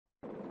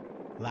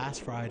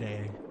Last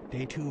Friday,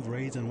 day 2 of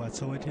raids on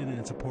Wet'suwet'en and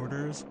its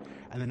supporters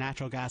and the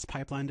natural gas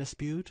pipeline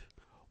dispute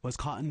was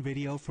caught in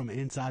video from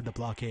inside the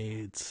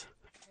blockades.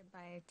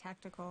 By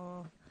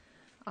tactical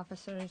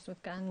officers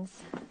with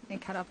guns, they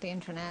cut off the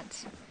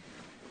internet.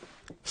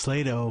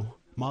 Slato,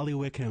 Molly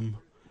Wickham,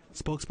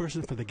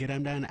 spokesperson for the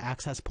Gidamdan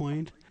access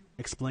point,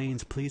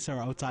 explains police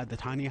are outside the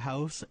tiny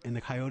house in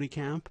the Coyote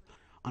camp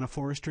on a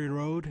forestry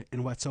road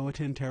in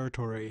Wet'suwet'en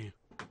territory.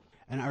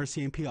 An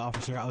RCMP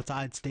officer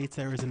outside states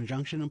there is an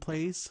injunction in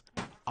place.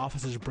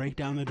 Officers break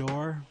down the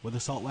door with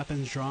assault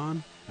weapons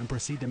drawn and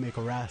proceed to make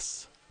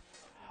arrests.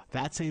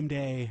 That same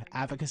day,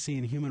 advocacy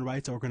and human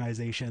rights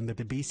organization the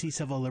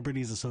BC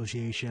Liberties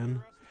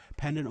Association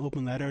penned an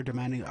open letter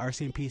demanding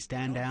RCMP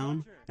stand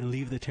down and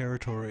leave the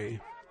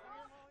territory.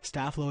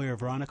 Staff lawyer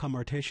Veronica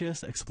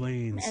Martisius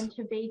explains. And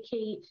to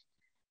vacate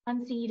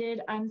unceded,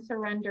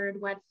 unsurrendered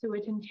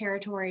Wet'suwet'en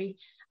territory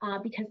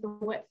because the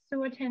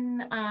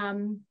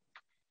Wet'suwet'en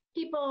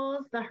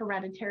peoples, the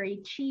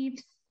hereditary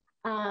chiefs,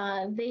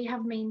 they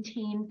have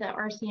maintained that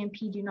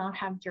RCMP do not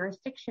have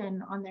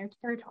jurisdiction on their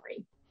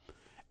territory.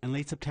 In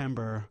late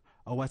September,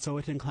 a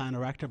Wet'suwet'en clan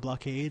erected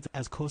blockades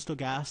as Coastal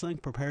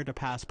GasLink prepared to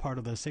pass part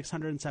of the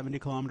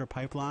 670-kilometer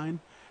pipeline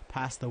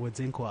past the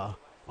Wet'suwet'en,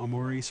 or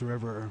Maurice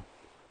River.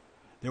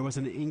 There was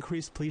an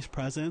increased police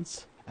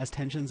presence as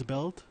tensions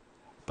built,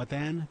 but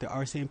then the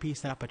RCMP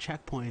set up a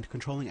checkpoint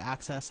controlling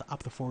access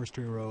up the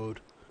forestry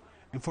road.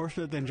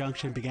 Enforcement of the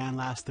injunction began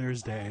last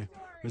Thursday,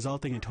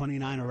 resulting in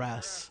 29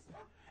 arrests,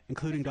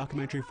 including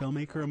documentary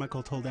filmmaker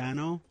Michael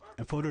Toledano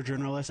and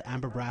photojournalist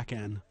Amber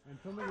Bracken.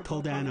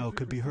 Toledano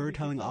could be heard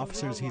telling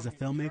officers he's a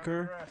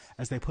filmmaker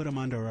as they put him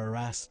under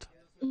arrest.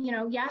 You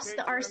know, yes,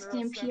 the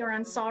RCMP are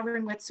on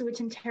sovereign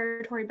Wet'suwet'en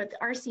territory, but the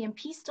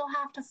RCMP still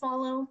have to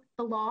follow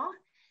the law.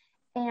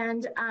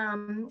 And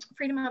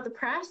freedom of the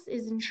press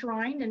is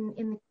enshrined in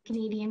the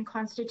Canadian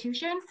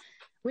Constitution,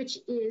 which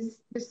is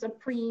the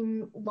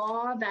supreme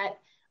law that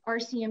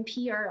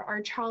RCMP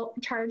are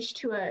charged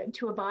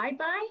to abide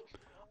by.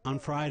 On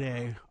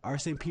Friday,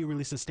 RCMP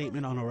released a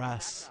statement on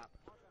arrests.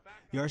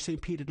 The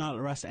RCMP did not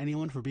arrest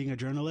anyone for being a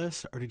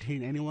journalist or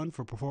detain anyone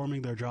for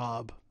performing their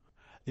job.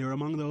 They were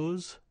among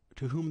those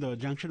to whom the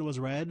injunction was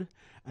read,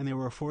 and they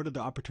were afforded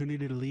the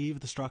opportunity to leave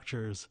the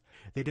structures.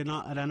 They did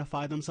not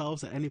identify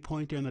themselves at any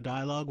point during the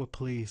dialogue with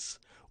police,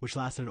 which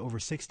lasted over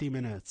 60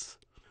 minutes.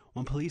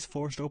 When police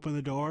forced open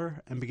the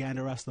door and began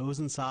to arrest those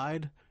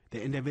inside,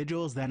 the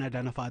individuals then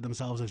identified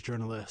themselves as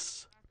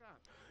journalists.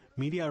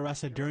 Media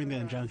arrested during the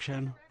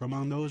injunction were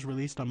among those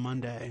released on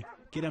Monday.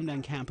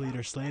 Gidamdan camp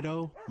leader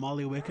Slato,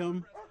 Molly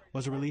Wickham,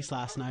 was released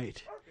last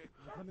night.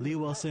 Lee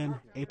Wilson,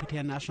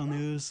 APTN National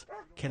News,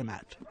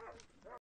 Kitimat.